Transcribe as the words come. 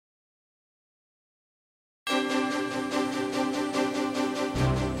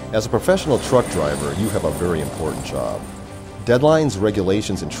As a professional truck driver, you have a very important job. Deadlines,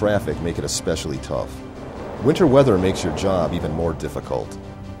 regulations, and traffic make it especially tough. Winter weather makes your job even more difficult.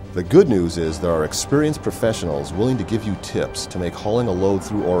 The good news is there are experienced professionals willing to give you tips to make hauling a load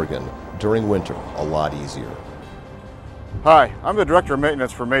through Oregon during winter a lot easier. Hi, I'm the Director of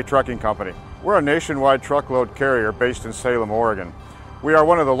Maintenance for May Trucking Company. We're a nationwide truckload carrier based in Salem, Oregon. We are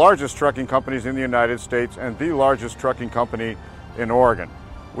one of the largest trucking companies in the United States and the largest trucking company in Oregon.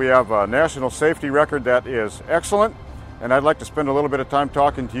 We have a national safety record that is excellent, and I'd like to spend a little bit of time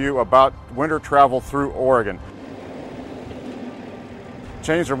talking to you about winter travel through Oregon.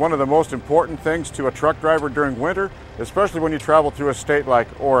 Chains are one of the most important things to a truck driver during winter, especially when you travel through a state like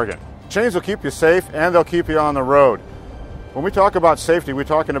Oregon. Chains will keep you safe and they'll keep you on the road. When we talk about safety, we're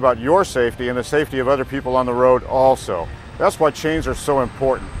talking about your safety and the safety of other people on the road also. That's why chains are so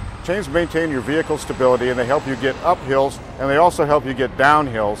important. Chains maintain your vehicle stability and they help you get up hills and they also help you get down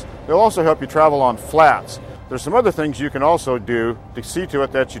hills. They'll also help you travel on flats. There's some other things you can also do to see to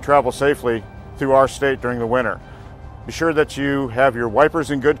it that you travel safely through our state during the winter. Be sure that you have your wipers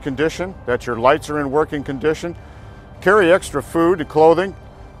in good condition, that your lights are in working condition. Carry extra food and clothing.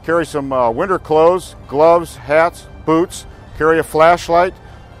 Carry some winter clothes, gloves, hats, boots. Carry a flashlight.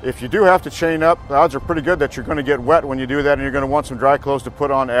 If you do have to chain up, the odds are pretty good that you're going to get wet when you do that and you're going to want some dry clothes to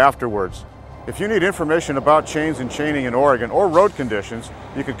put on afterwards. If you need information about chains and chaining in Oregon or road conditions,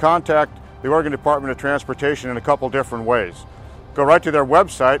 you can contact the Oregon Department of Transportation in a couple different ways. Go right to their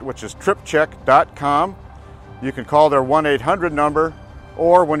website, which is tripcheck.com. You can call their 1-800 number,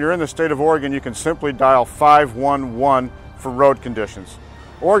 or when you're in the state of Oregon, you can simply dial 511 for road conditions.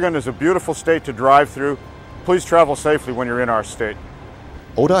 Oregon is a beautiful state to drive through. Please travel safely when you're in our state.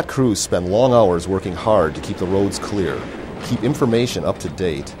 ODOT crews spend long hours working hard to keep the roads clear, keep information up to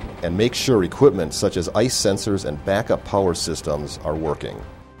date, and make sure equipment such as ice sensors and backup power systems are working.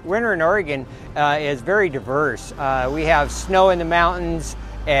 Winter in Oregon is very diverse. We have snow in the mountains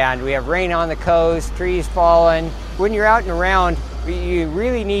and we have rain on the coast, trees falling. When you're out and around, you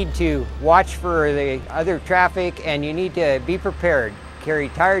really need to watch for the other traffic and you need to be prepared. Carry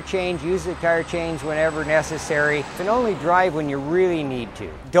tire chains, use the tire chains whenever necessary, and only drive when you really need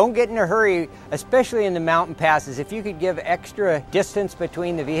to. Don't get in a hurry, especially in the mountain passes. If you could give extra distance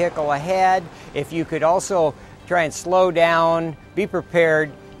between the vehicle ahead, if you could also try and slow down, be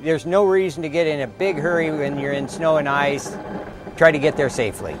prepared. There's no reason to get in a big hurry when you're in snow and ice. Try to get there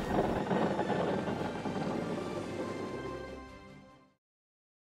safely.